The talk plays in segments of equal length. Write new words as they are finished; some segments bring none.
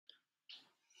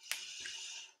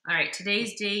All right,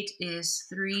 today's date is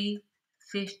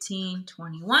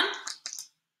 3/15/21.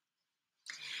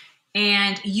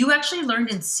 And you actually learned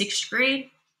in 6th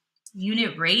grade,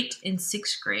 unit rate in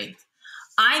 6th grade.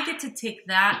 I get to take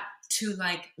that to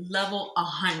like level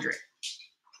 100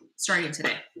 starting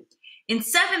today. In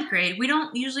 7th grade, we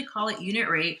don't usually call it unit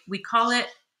rate. We call it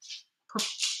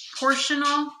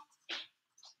proportional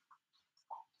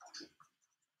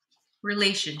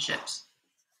relationships.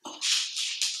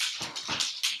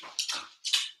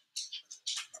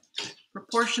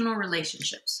 Proportional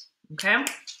relationships, okay?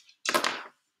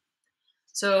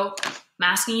 So I'm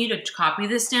asking you to copy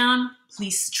this down.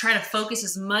 Please try to focus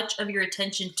as much of your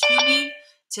attention to me.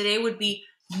 Today would be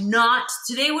not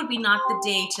the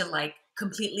day to like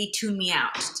completely tune me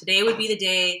out. Today would be the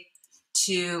day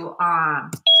to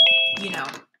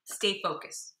stay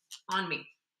focused on me.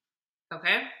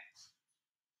 Okay?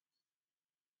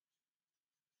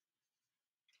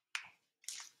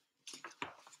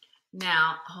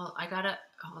 Now, hold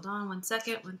on one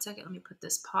second. Let me put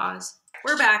this pause.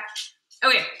 We're back.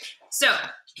 Okay, so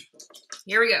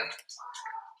here we go.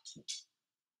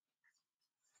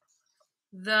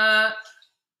 The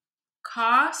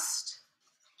cost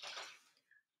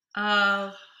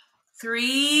of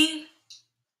 3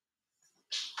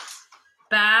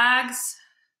 bags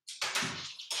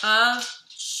of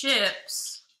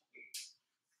chips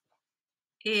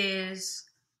is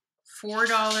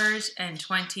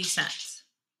 $4.20.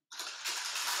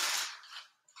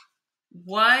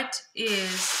 What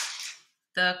is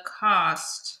the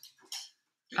cost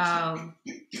of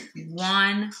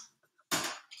 1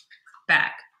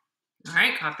 bag? All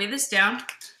right, copy this down.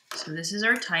 So this is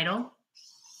our title.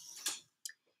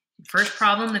 First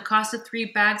problem, the cost of 3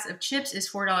 bags of chips is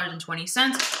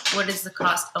 $4.20. What is the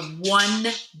cost of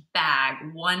 1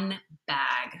 bag? 1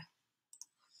 bag.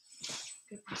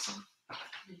 Good person.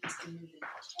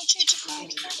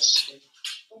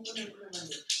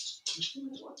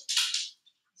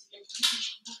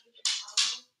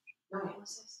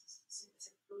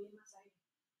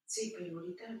 Sí, pero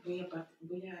ahorita voy a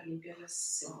limpiar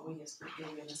las cebollas porque ya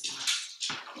las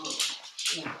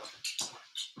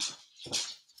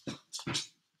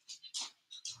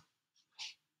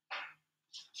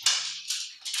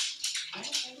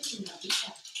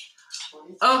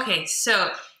Okay,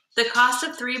 so the cost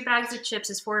of 3 bags of chips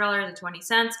is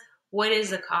 $4.20. What is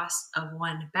the cost of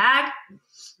 1 bag?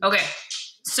 Okay,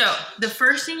 so the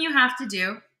first thing you have to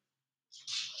do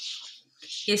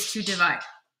is to divide.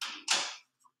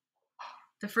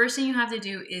 The first thing you have to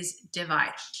do is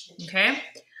divide, okay?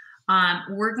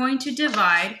 We're going to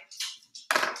divide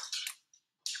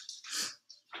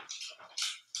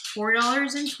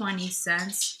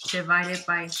 $4.20 divided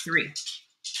by 3,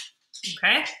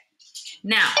 okay?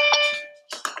 Now,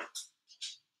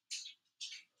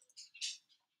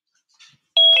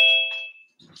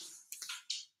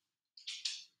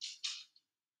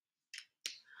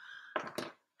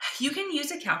 you can use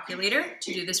a calculator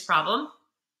to do this problem.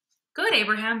 Good,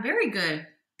 Abraham. Very good.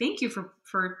 Thank you for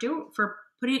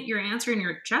putting your answer in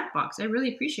your chat box. I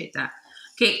really appreciate that.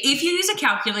 Okay, if you use a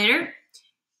calculator,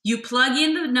 you plug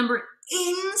in the number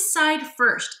inside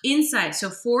first. Inside,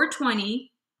 so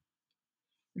 420,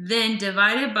 then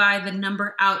divided by the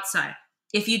number outside.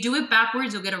 If you do it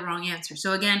backwards, you'll get a wrong answer.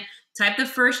 So again, type the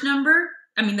first number,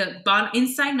 the bottom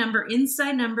inside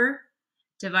number,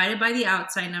 divided by the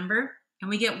outside number, and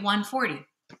we get 140.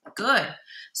 Good.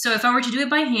 So if I were to do it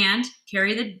by hand,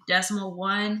 carry the decimal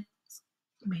 1,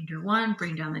 remainder 1,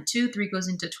 bring down the 2, 3 goes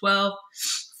into 12.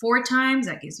 4 times,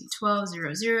 that gives you 12,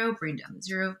 0, 0, bring down the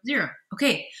 0, 0.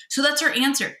 Okay, so that's our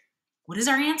answer. What is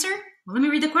our answer? Well, let me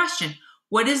read the question.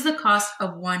 What is the cost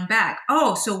of 1 bag?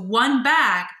 Oh, so 1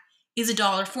 bag is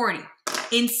 $1.40.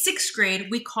 In 6th grade,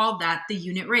 we called that the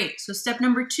unit rate. So step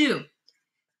number 2,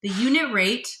 the unit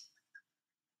rate.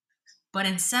 But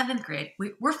in 7th grade,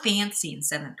 we're fancy in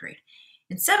 7th grade.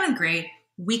 In 7th grade,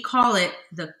 we call it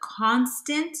the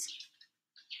constant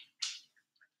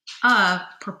of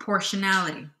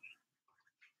proportionality.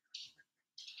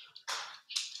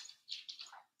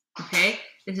 Okay,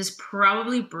 this is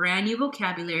probably brand new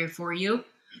vocabulary for you.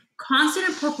 Constant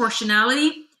of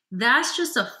proportionality, that's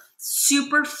just a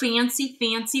super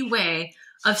fancy way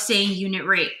of saying unit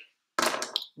rate.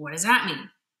 What does that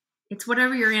mean? It's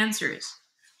whatever your answer is.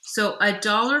 So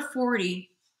 $1.40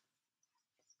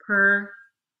 per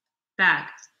bag.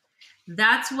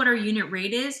 That's what our unit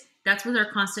rate is. That's what our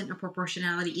constant of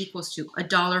proportionality equals to,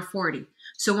 $1.40.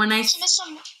 So when I yes,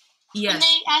 when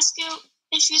they ask you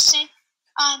if you say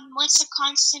what's the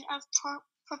constant of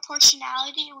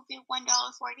proportionality, it would be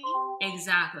 $1.40.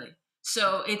 Exactly.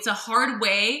 So it's a hard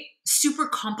way, super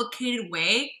complicated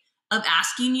way of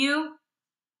asking you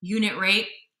unit rate,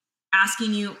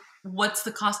 asking you what's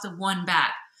the cost of one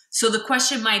bag. So the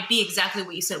question might be exactly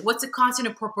what you said. What's the constant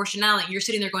of proportionality? You're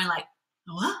sitting there going like,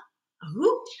 what?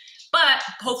 Who? But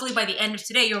hopefully by the end of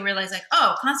today, you'll realize like,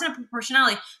 oh, constant of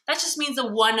proportionality, that just means the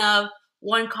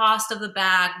one cost of the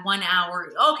bag, 1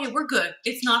 hour. Okay, we're good.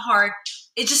 It's not hard.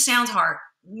 It just sounds hard.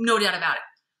 No doubt about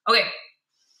it. Okay.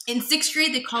 In 6th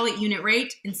grade, they call it unit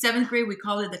rate. In 7th grade, we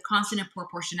call it the constant of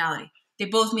proportionality. They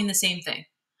both mean the same thing.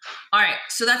 All right,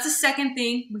 so that's the second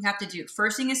thing we have to do.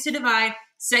 First thing is to divide.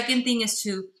 Second thing is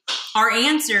our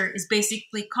answer is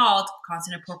basically called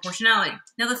constant of proportionality.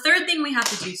 Now, the third thing we have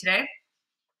to do today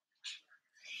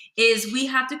is we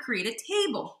have to create a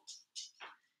table.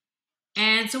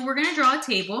 And so we're going to draw a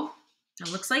table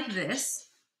that looks like this,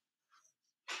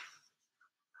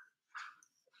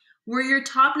 where your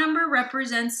top number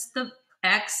represents the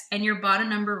X and your bottom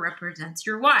number represents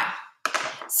your Y.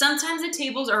 Sometimes the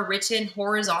tables are written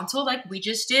horizontal like we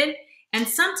just did, and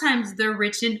sometimes they're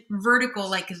written vertical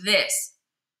like this,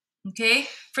 okay?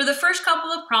 For the first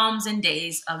couple of problems and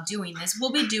days of doing this,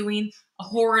 we'll be doing a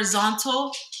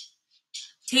horizontal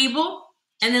table,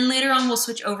 and then later on we'll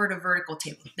switch over to vertical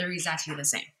table. They're exactly the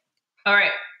same. All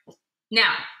right,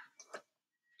 now,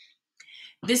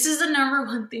 this is the number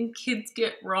one thing kids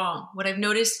get wrong. What I've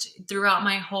noticed throughout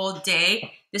my whole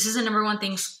day, this is the number one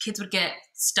thing kids would get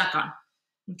stuck on.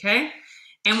 Okay?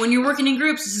 And when you're working in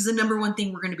groups, this is the number one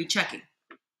thing we're going to be checking.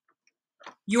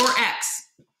 Your X.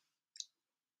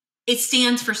 It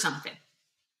stands for something.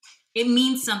 It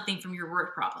means something from your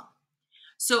word problem.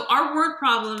 So our word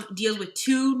problem deals with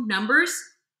 2 numbers,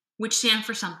 which stand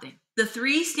for something. The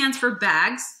 3 stands for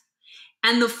bags,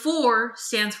 and the 4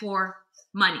 stands for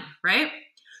money, right?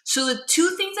 So the 2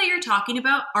 things that you're talking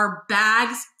about are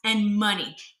bags and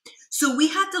money. So we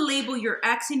have to label your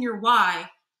X and your Y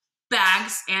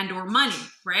bags and or money,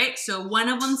 right? So one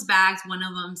of them's bags, one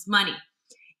of them's money.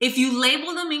 If you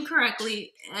label them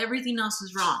incorrectly, everything else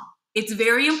is wrong. It's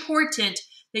very important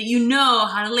that you know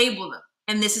how to label them,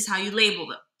 and this is how you label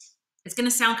them. It's going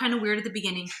to sound kind of weird at the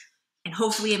beginning, and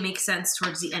hopefully it makes sense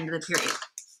towards the end of the period.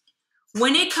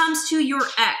 When it comes to your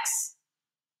X,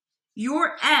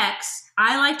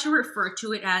 I like to refer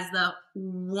to it as the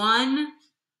one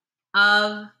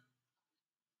of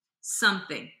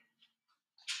something.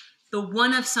 The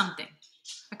one of something.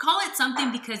 I call it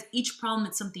something because each problem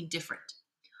is something different.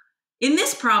 In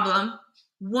this problem,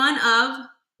 one of,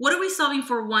 what are we solving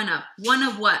for one of? One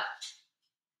of what?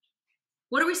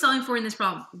 What are we solving for in this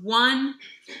problem? One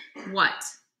what?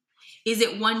 Is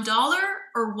it $1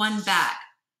 or one bag?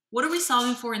 What are we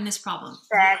solving for in this problem?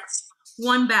 Bags.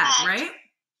 One bag, right?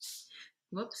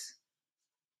 Whoops.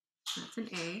 That's an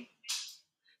A.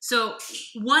 So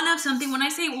one of something, when I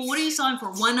say, well, what are you solving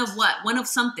for? One of what? One of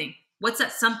something. What's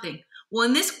that something? Well,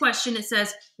 in this question, it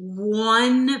says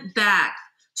one bag.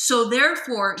 So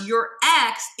therefore, your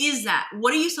X is that.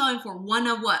 What are you solving for? One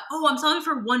of what? Oh, I'm solving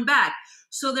for one bag.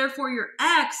 So therefore, your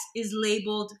X is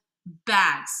labeled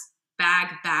bags.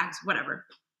 Bags, whatever.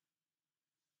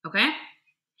 Okay?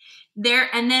 There,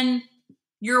 and then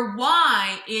your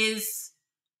Y is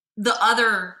the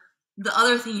other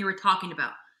thing you were talking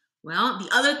about. Well, the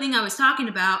other thing I was talking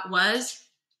about was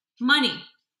money,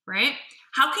 right?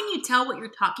 How can you tell what you're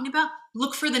talking about?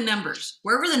 Look for the numbers.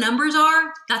 Wherever the numbers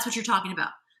are, that's what you're talking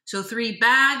about. So 3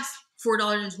 bags,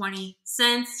 $4.20,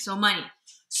 so money.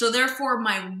 So therefore,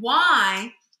 my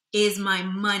Y is my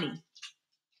money.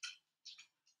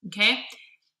 Okay?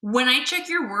 When I check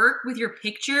your work with your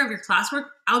picture of your classwork,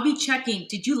 I'll be checking,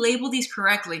 did you label these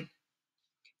correctly?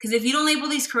 Because if you don't label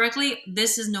these correctly,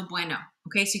 this is no bueno.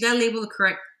 Okay, so you gotta label it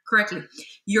correctly.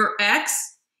 Your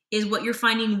X is what you're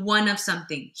finding one of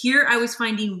something. Here I was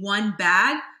finding one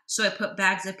bag, so I put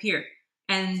bags up here.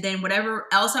 And then whatever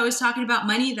else I was talking about,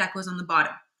 money, that goes on the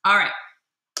bottom. All right.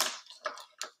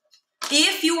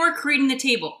 If you are creating the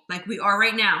table, like we are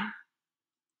right now,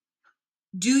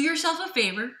 do yourself a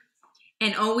favor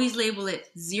and always label it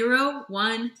 0,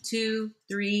 1, 2,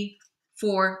 3,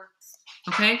 4,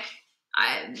 okay?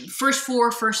 First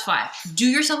 4, first 5. Do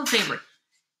yourself a favor.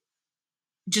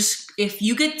 Just, if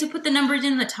you get to put the numbers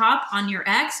in the top on your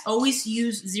X, always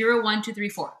use 0, 1, 2, 3,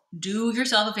 4. Do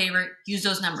yourself a favor, use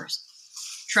those numbers.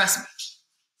 Trust me.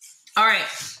 All right.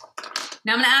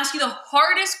 Now I'm going to ask you the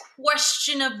hardest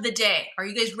question of the day. Are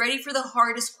you guys ready for the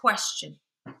hardest question?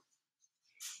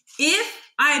 If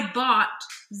I bought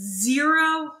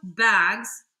 0 bags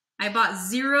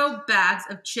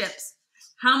of chips,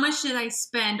 how much did I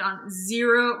spend on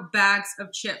 0 bags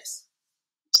of chips?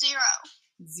 0.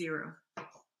 0.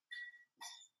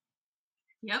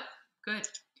 Yep, good.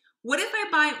 What if I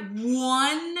buy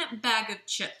 1 bag of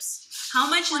chips? How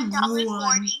much is $1.40.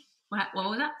 one? What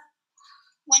was that?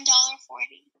 $1.40.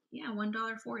 Yeah,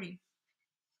 $1.40.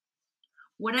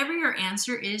 Whatever your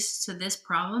answer is to this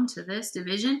problem, to this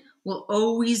division, will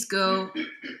always go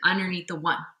underneath the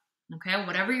 1. Okay,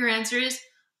 whatever your answer is,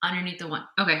 underneath the 1.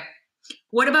 Okay,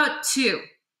 what about 2?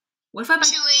 What if I buy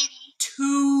 280.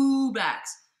 2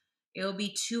 bags? It'll be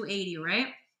 280,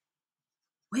 right?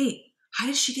 Wait, how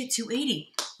did she get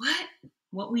 280? What?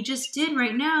 What we just did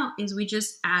right now is we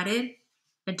just added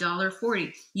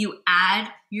 $1.40. You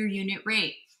add your unit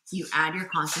rate. You add your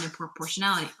constant of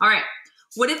proportionality. All right.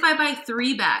 What if I buy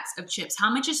 3 bags of chips? How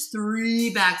much is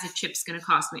 3 bags of chips going to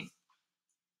cost me?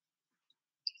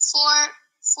 $4.20.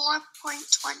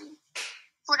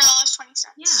 $4.20.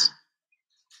 Yeah.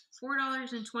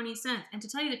 $4.20. And to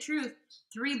tell you the truth,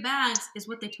 3 bags is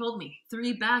what they told me.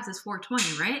 3 bags is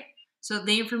 $4.20, right? So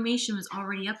the information was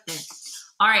already up there.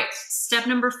 All right, step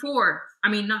number 4. I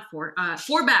mean, not 4.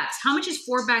 4 bags. How much is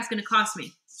 4 bags going to cost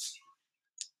me?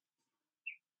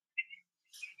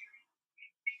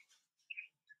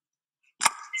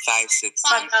 $5.60.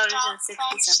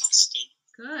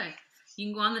 Good. You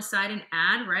can go on the side and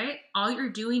add, right? All you're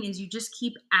doing is you just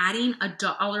keep adding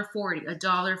 $1.40,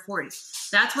 $1.40.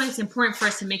 That's why it's important for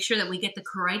us to make sure that we get the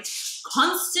correct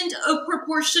constant of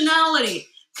proportionality,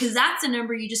 because that's a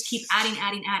number you just keep adding,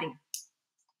 adding, adding.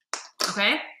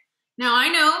 Okay? Now, I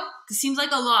know this seems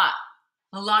like a lot.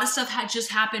 A lot of stuff had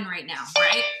just happened right now,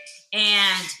 right?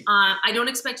 And I don't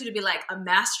expect you to be like a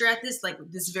master at this, like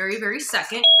this very, very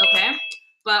second, okay?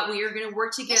 But we are going to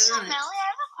work together Miss on O'Malley, it. I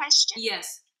have a question.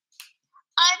 Yes.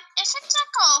 If it's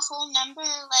like a whole number,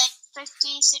 like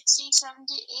 50, 60, 70,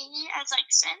 80 as like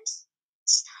cents,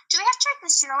 do we have to write the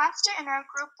 0 after in our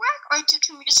group work, or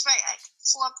can we just write like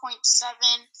 4.7,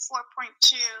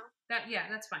 4.2? Yeah,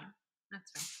 that's fine.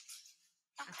 That's fine.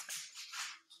 That's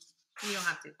fine. You don't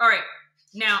have to. All right.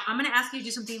 Now, I'm going to ask you to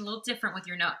do something a little different with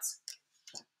your notes.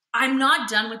 I'm not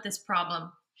done with this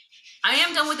problem. I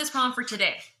am done with this problem for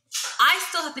today. I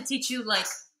still have to teach you like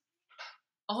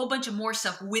a whole bunch of more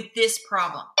stuff with this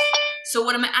problem. So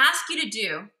what I'm going to ask you to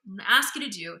do,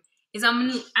 is I'm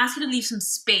going to ask you to leave some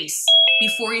space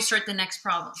before you start the next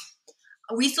problem.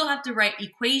 We still have to write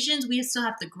equations. We still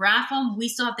have to graph them. We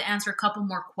still have to answer a couple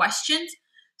more questions.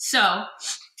 So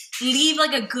leave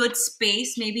like a good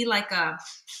space, maybe like a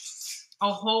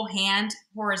whole hand,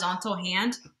 horizontal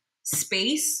hand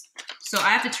space. So I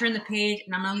have to turn the page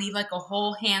and I'm going to leave like a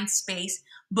whole hand space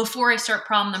before I start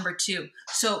problem number 2.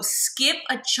 So skip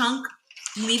a chunk,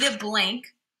 leave it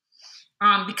blank,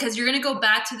 because you're going to go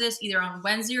back to this either on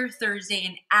Wednesday or Thursday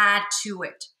and add to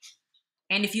it.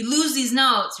 And if you lose these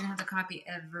notes, you're going to have to copy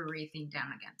everything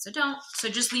down again. So don't. So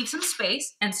just leave some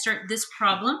space and start this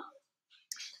problem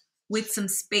with some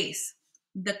space.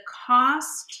 The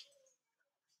cost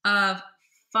of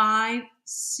 5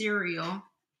 cereal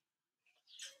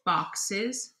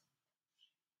boxes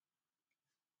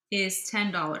is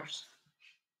 $10.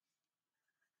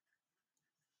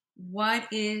 What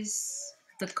is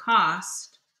the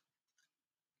cost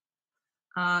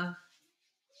of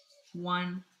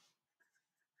 1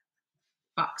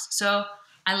 box? So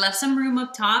I left some room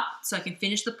up top so I can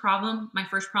finish the problem, my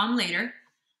first problem later.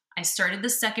 I started the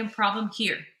second problem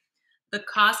here. The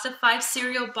cost of 5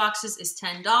 cereal boxes is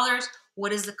 $10.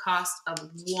 What is the cost of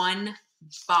 1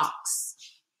 box?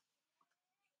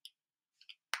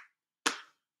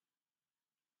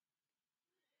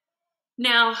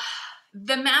 Now,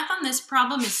 the math on this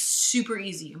problem is super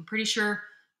easy. I'm pretty sure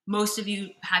most of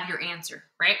you have your answer,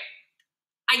 right?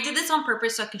 I did this on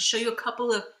purpose so I can show you a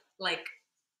couple of like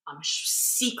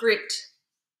secret,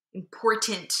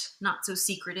 important, not so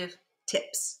secretive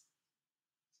tips.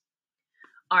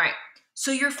 All right,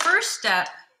 so your first step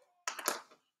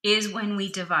is when we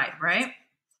divide, right?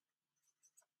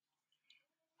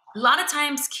 A lot of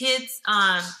times kids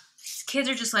are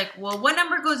just like, well, what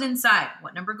number goes inside?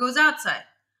 What number goes outside?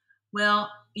 Well,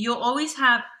 you'll always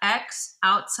have X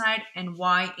outside and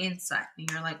Y inside. And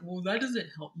you're like, well, that doesn't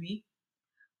help me.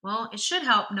 Well, it should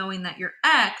help knowing that your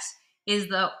X is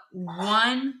the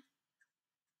 1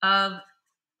 of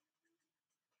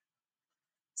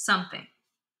something.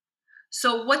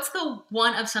 So what's the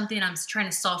 1 of something I'm trying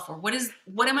to solve for? What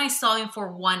am I solving for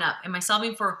 1 of? Am I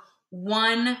solving for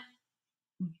 1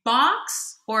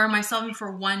 box or am I solving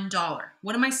for $1?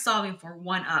 What am I solving for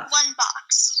 1 of? 1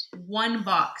 box. 1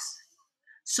 box.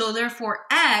 So therefore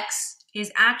X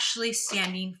is actually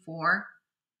standing for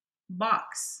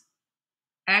box.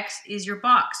 X is your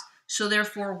box. So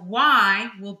therefore Y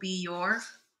will be your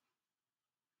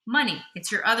money.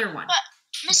 It's your other one. But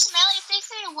Miss O'Malley, if they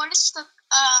say what is the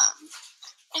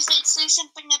if it says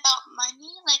something about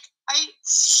money, like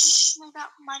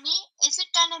about money, is it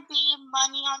gonna be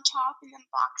money on top and then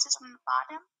boxes on the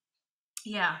bottom?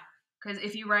 Yeah, because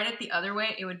if you write it the other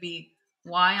way, it would be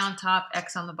y on top,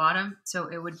 x on the bottom. So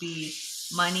it would be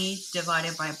money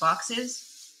divided by boxes.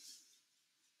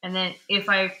 And then if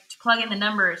I plug in the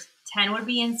numbers, 10 would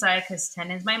be inside because 10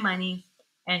 is my money.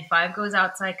 And 5 goes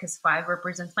outside because 5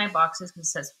 represents my boxes because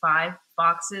it says 5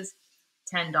 boxes,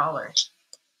 $10.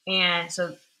 And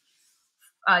so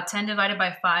 10 divided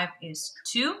by 5 is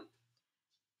 2.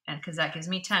 And because that gives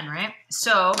me 10, right?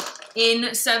 So in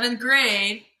 7th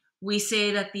grade, we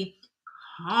say that the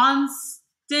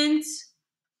constant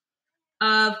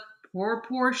of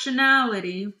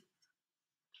proportionality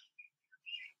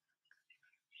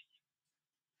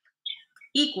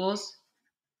equals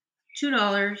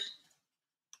 $2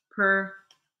 per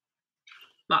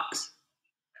box.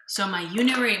 So my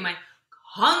unit rate, my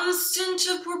constant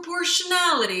of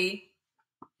proportionality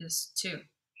is 2.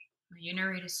 My unit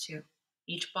rate is 2.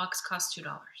 Each box costs $2.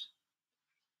 Okay?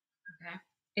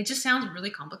 It just sounds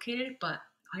really complicated, but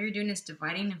all you're doing is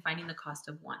dividing and finding the cost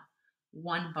of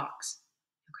one box.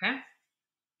 Okay?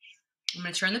 I'm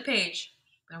going to turn the page,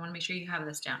 but I want to make sure you have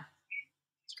this down.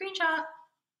 Screenshot.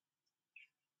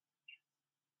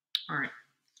 All right.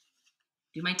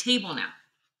 Do my table now.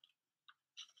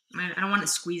 I don't want to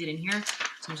squeeze it in here,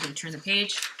 so I'm just going to turn the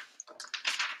page.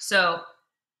 So,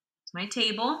 it's my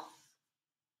table.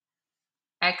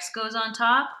 X goes on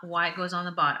top, Y goes on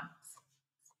the bottom.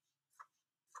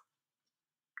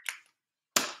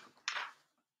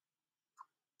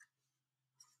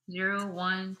 0,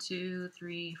 1, 2,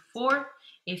 3, 4.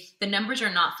 If the numbers are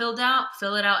not filled out,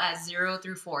 fill it out as 0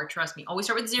 through 4. Trust me. Always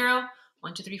start with 0,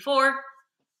 1, 2, 3, 4.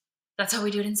 That's how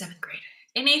we do it in 7th grade.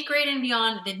 In 8th grade and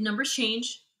beyond, the numbers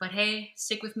change. But hey,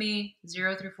 stick with me.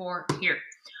 0 through 4 here.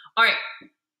 All right.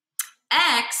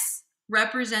 X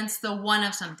represents the one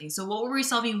of something. So what were we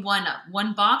solving one of?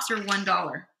 1 box or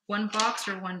 $1? 1 box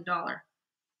or $1?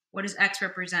 What does X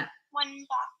represent? 1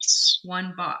 box.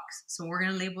 1 box. So we're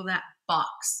going to label that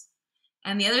box.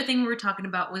 And the other thing we were talking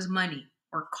about was money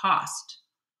or cost.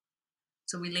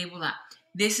 So we label that.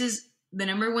 This is the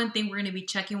number one thing we're going to be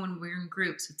checking when we're in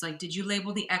groups. It's like, did you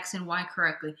label the X and Y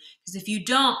correctly? Because if you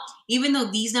don't, even though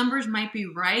these numbers might be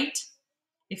right,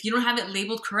 if you don't have it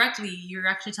labeled correctly, you're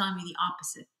actually telling me the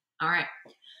opposite. All right.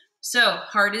 So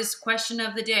hardest question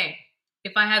of the day.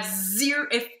 If I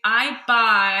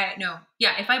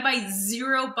buy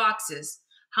 0 boxes,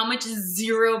 how much is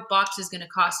 0 boxes going to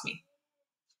cost me?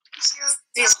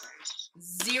 $0.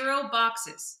 0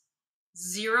 boxes.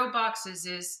 0 boxes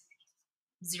is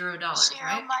 $0,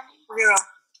 right? Money. 0.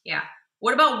 Yeah.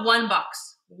 What about 1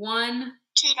 box? $1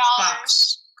 $2.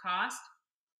 box cost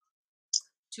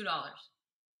 $2.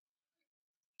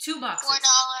 2 boxes.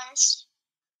 $4.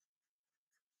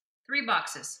 3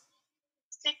 boxes.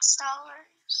 $6.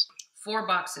 4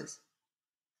 boxes.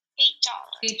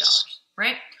 $8. $8,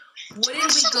 right? What did we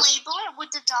should go? label it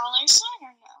with the dollar sign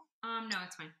or no? No,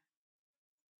 it's fine.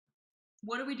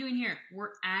 What are we doing here?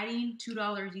 We're adding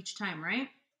 $2 each time, right?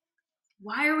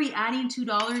 Why are we adding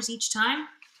 $2 each time?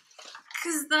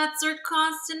 Because that's our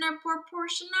constant of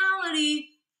proportionality.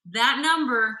 That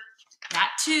number,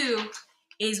 that 2,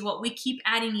 is what we keep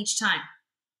adding each time.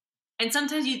 And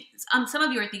sometimes some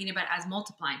of you are thinking about it as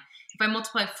multiplying. If I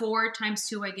multiply 4 times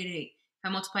 2, I get 8. If I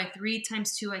multiply 3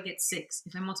 times 2, I get 6.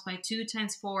 If I multiply 2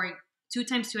 times 2,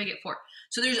 I get 4.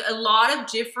 So there's a lot of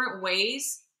different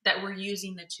ways that we're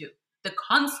using the 2. The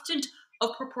constant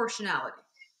of proportionality.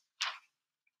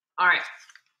 All right.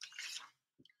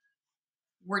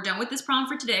 We're done with this problem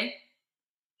for today.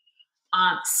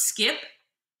 Skip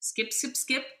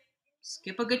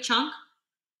a good chunk.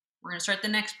 We're going to start the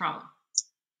next problem.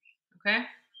 Okay?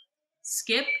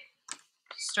 Skip,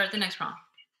 start the next problem.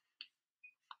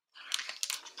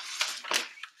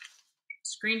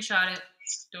 Screenshot it,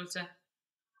 Dosa.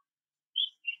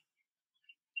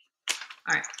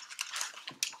 All right.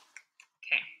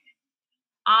 Okay.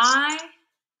 I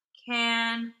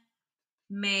can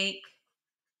make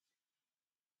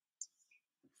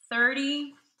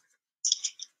 30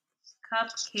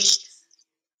 cupcakes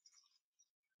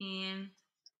in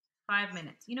 5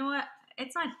 minutes. You know what?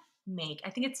 It's not make. I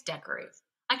think it's decorate.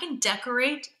 I can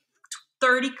decorate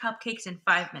 30 cupcakes in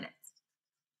 5 minutes.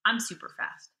 I'm super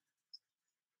fast.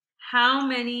 How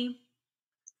many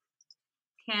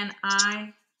can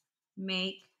I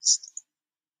make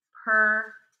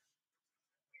per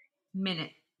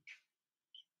minute?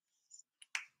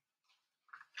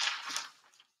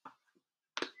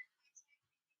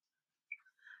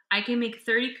 I can make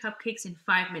 30 cupcakes in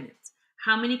 5 minutes.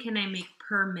 How many can I make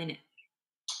per minute?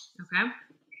 Okay.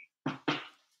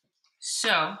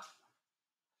 So,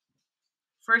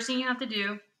 first thing you have to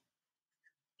do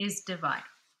is divide.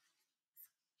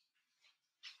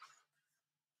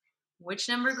 Which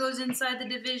number goes inside the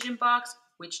division box?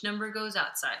 Which number goes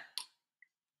outside?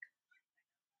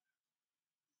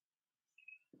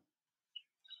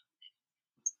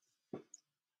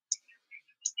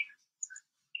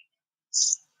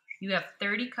 You have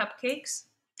 30 cupcakes.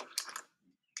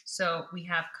 So we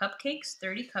have cupcakes,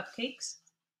 30 cupcakes,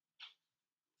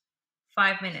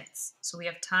 5 minutes. So we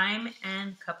have time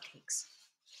and cupcakes.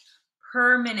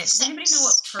 Per minute. Does anybody know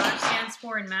what per stands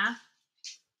for in math?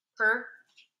 Per?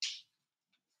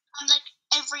 Like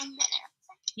every minute.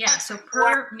 Yeah, so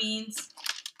per means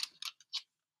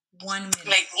 1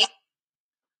 minute.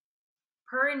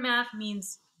 Per in math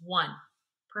means 1.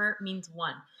 Per means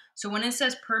 1. So when it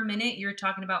says per minute, you're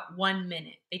talking about 1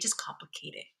 minute. They just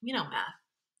complicate it. You know math.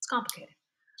 It's complicated.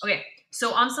 Okay,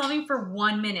 so I'm solving for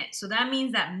 1 minute. So that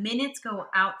means that minutes go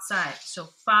outside. So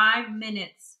 5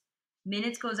 minutes.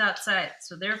 Minutes goes outside.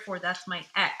 So therefore, that's my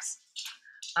X.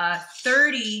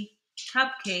 30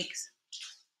 cupcakes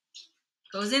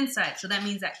goes inside. So that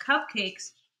means that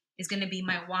cupcakes is going to be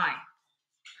my Y.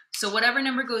 So whatever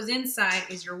number goes inside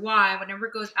is your Y. Whatever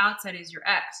goes outside is your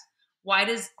X. Why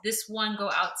does this one go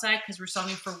outside? Because we're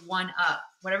solving for 1 up.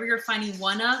 Whatever you're finding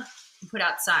 1 up, you put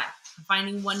outside. I'm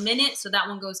finding 1 minute, so that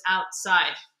one goes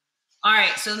outside. All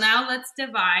right, so now let's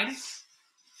divide.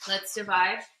 Let's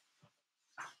divide.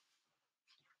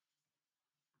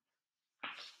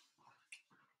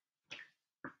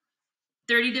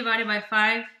 $30 divided by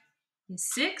 5 is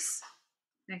 6.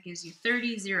 That gives you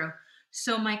 30, 0.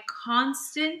 So my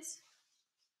constant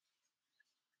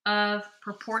of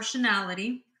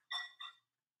proportionality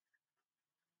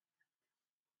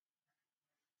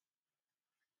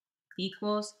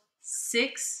equals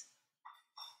 6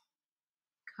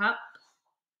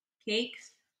 cupcakes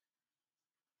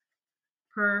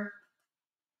per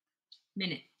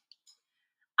minute.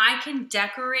 I can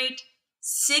decorate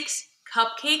 6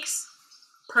 cupcakes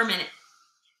per minute.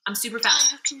 I'm super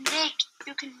fast. You can make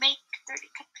 30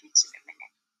 cupcakes in a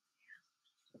minute.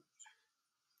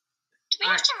 Do we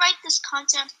have to write this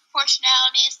constant of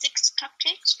proportionality as 6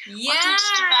 cupcakes? Yes. Or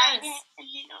just divide it and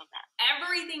you know that?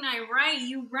 Everything I write,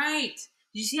 you write.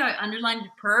 Did you see how I underlined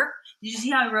per? Did you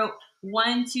see how I wrote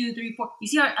 1, 2, 3, 4? You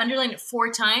see how I underlined it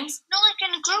 4 times? No, like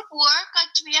in group work,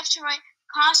 like do we have to write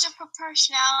constant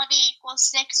proportionality equals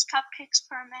 6 cupcakes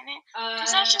per minute?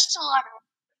 Because that's just a lot of.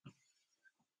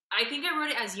 I think I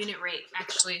wrote it as unit rate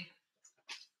actually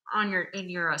in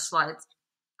your slides.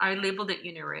 I labeled it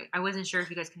unit rate. I wasn't sure if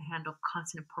you guys can handle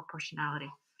constant proportionality.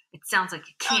 It sounds like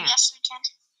you can't. Oh, yes, we can.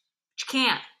 But you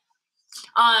can't.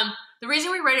 The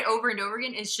reason we write it over and over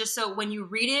again is just so when you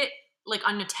read it, like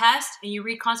on a test, and you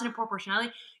read constant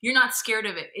proportionality, you're not scared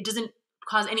of it. It doesn't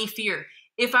cause any fear.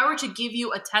 If I were to give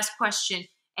you a test question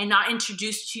and not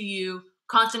introduce to you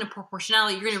constant and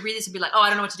proportionality, you're going to read this and be like, oh, I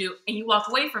don't know what to do. And you walk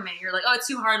away from it. You're like, oh, it's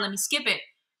too hard. Let me skip it.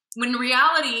 When in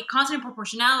reality, constant and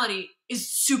proportionality is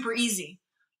super easy.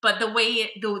 But the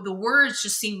way the words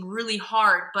just seem really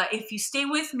hard. But if you stay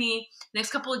with me the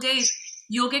next couple of days,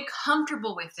 you'll get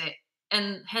comfortable with it.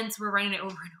 And hence, we're writing it over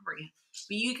and over again.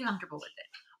 But you get comfortable with it.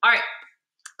 All right,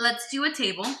 let's do a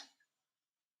table.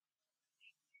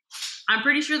 I'm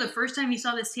pretty sure the first time you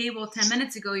saw this table 10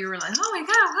 minutes ago, you were like, oh my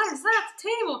God, what is that? It's a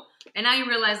table. And now you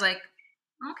realize like,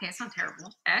 okay, it's not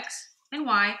terrible. X and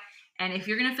Y. And if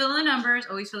you're going to fill in the numbers,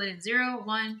 always fill it in 0,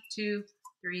 1, 2,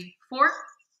 3, 4.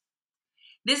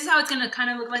 This is how it's going to kind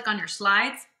of look like on your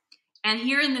slides. And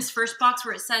here in this first box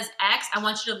where it says X, I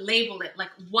want you to label it.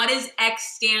 Like, what does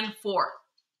X stand for?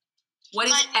 What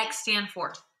does X stand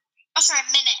for? Oh, sorry,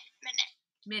 minute.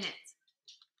 Minute.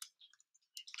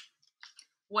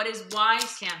 What does Y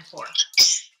stand for?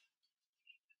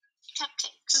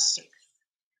 Cupcakes.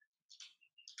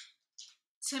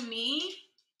 To me,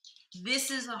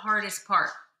 this is the hardest part.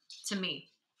 To me,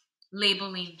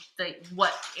 labeling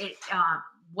what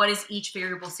does each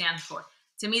variable stand for.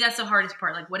 To me, that's the hardest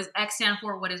part. Like, what does X stand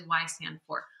for? What does Y stand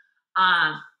for?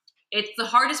 It's the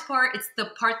hardest part. It's the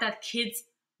part that kids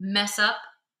mess up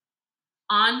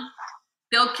on.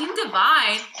 They can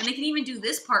divide, and they can even do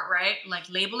this part right, like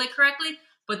label it correctly.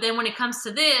 But then when it comes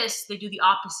to this, they do the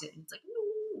opposite. And it's like,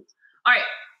 ooh. All right.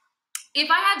 If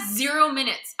I have 0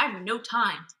 minutes, I have no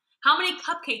time. How many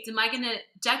cupcakes am I going to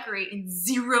decorate in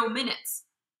 0 minutes?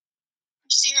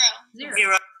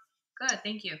 0. Good,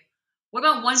 thank you. What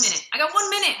about 1 minute? I got 1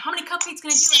 minute. How many cupcakes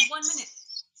can I do in 1 minute?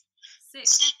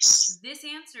 6. This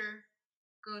answer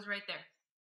goes right there.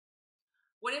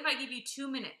 What if I give you 2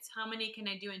 minutes? How many can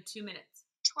I do in 2 minutes?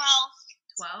 12.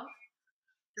 12.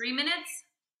 3 minutes?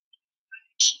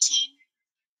 18.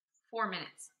 4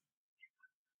 minutes?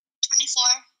 24.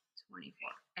 24.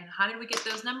 And how did we get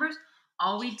those numbers?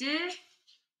 All we did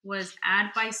was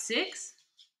add by 6.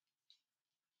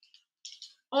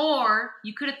 Or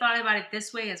you could have thought about it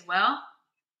this way as well.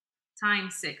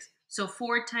 Times 6. So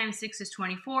 4 times 6 is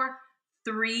 24.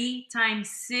 3 times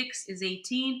 6 is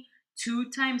 18. 2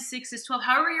 times 6 is 12.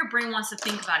 However your brain wants to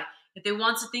think about it. If it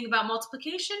wants to think about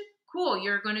multiplication, cool,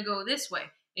 you're going to go this way.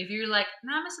 If you're like,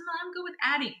 nah, Miss Emma, I'm good with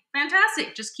adding.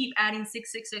 Fantastic. Just keep adding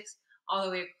 6, 6, 6 all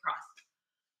the way across.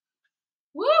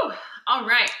 Woo! All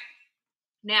right.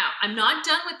 Now, I'm not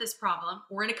done with this problem.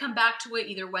 We're going to come back to it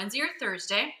either Wednesday or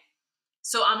Thursday.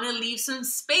 So I'm going to leave some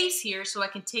space here so I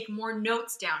can take more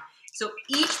notes down. So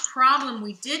each problem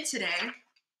we did today,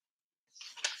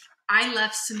 I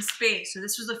left some space. So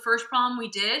this was the first problem we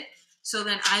did. So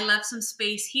then I left some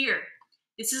space here.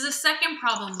 This is the second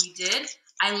problem we did.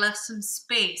 I left some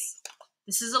space.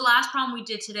 This is the last problem we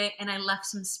did today, and I left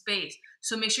some space.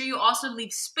 So make sure you also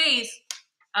leave space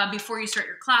before you start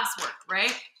your classwork,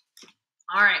 right?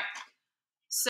 All right.